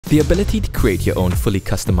The ability to create your own fully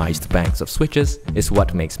customized banks of switches is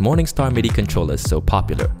what makes Morningstar MIDI controllers so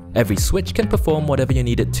popular. Every switch can perform whatever you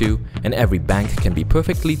need it to, and every bank can be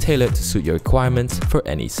perfectly tailored to suit your requirements for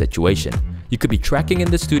any situation. You could be tracking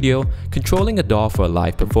in the studio, controlling a DAW for a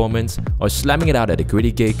live performance, or slamming it out at a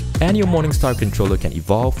gritty gig, and your Morningstar controller can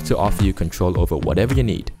evolve to offer you control over whatever you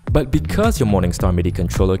need. But because your Morningstar MIDI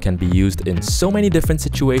controller can be used in so many different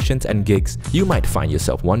situations and gigs, you might find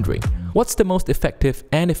yourself wondering, what's the most effective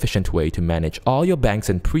and efficient way to manage all your banks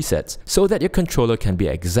and presets so that your controller can be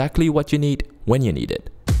exactly what you need when you need it?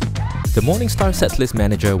 The Morningstar Setlist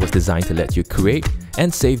Manager was designed to let you create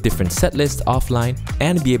and save different setlists offline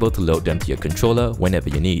and be able to load them to your controller whenever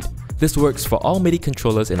you need. This works for all MIDI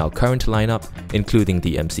controllers in our current lineup, including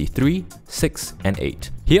the MC3, 6, and 8.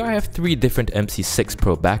 Here I have 3 different MC6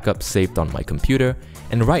 Pro backups saved on my computer,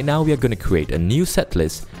 and right now we are going to create a new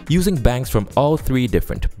setlist using banks from all 3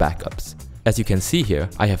 different backups. As you can see here,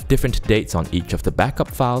 I have different dates on each of the backup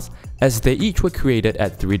files as they each were created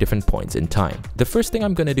at 3 different points in time. The first thing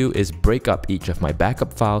I'm going to do is break up each of my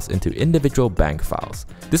backup files into individual bank files.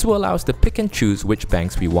 This will allow us to pick and choose which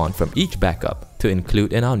banks we want from each backup to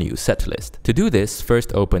include in our new setlist. To do this,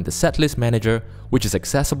 first open the Setlist Manager, which is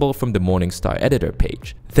accessible from the Morningstar editor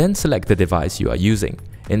page. Then select the device you are using.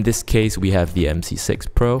 In this case, we have the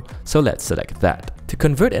MC6 Pro, so let's select that. To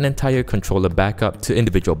convert an entire controller backup to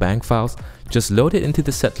individual bank files, just load it into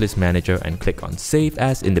the Setlist Manager and click on Save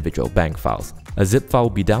as Individual Bank Files. A zip file will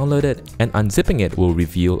be downloaded, and unzipping it will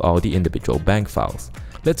reveal all the individual bank files.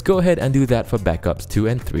 Let's go ahead and do that for backups 2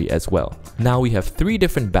 and 3 as well. Now we have 3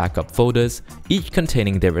 different backup folders, each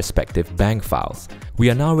containing their respective bank files. We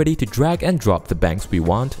are now ready to drag and drop the banks we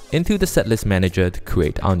want into the Setlist Manager to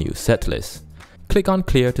create our new setlist. Click on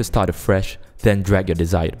Clear to start afresh, then drag your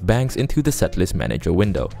desired banks into the Setlist Manager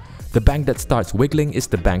window. The bank that starts wiggling is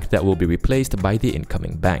the bank that will be replaced by the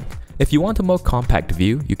incoming bank. If you want a more compact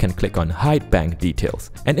view, you can click on Hide Bank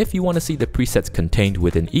Details. And if you want to see the presets contained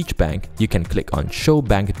within each bank, you can click on Show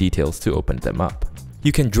Bank Details to open them up.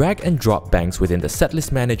 You can drag and drop banks within the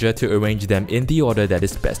Setlist Manager to arrange them in the order that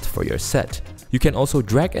is best for your set. You can also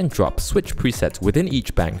drag and drop switch presets within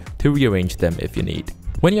each bank to rearrange them if you need.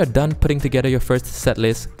 When you're done putting together your first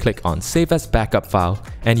setlist, click on Save as Backup File,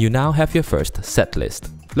 and you now have your first setlist.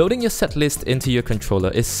 Loading your setlist into your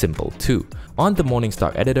controller is simple too. On the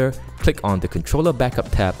Morningstar editor, click on the Controller Backup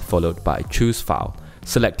tab followed by Choose File.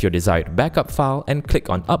 Select your desired backup file and click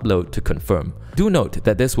on Upload to confirm. Do note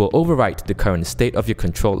that this will overwrite the current state of your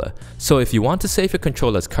controller, so if you want to save your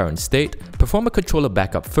controller's current state, perform a controller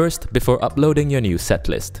backup first before uploading your new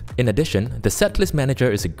setlist. In addition, the Setlist Manager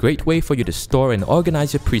is a great way for you to store and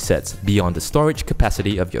organize your presets beyond the storage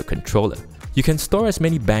capacity of your controller. You can store as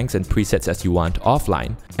many banks and presets as you want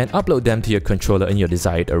offline and upload them to your controller in your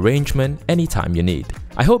desired arrangement anytime you need.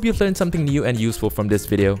 I hope you've learned something new and useful from this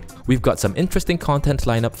video. We've got some interesting content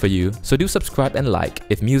lined up for you, so do subscribe and like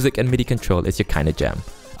if music and MIDI control is your kind of jam.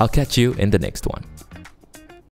 I'll catch you in the next one.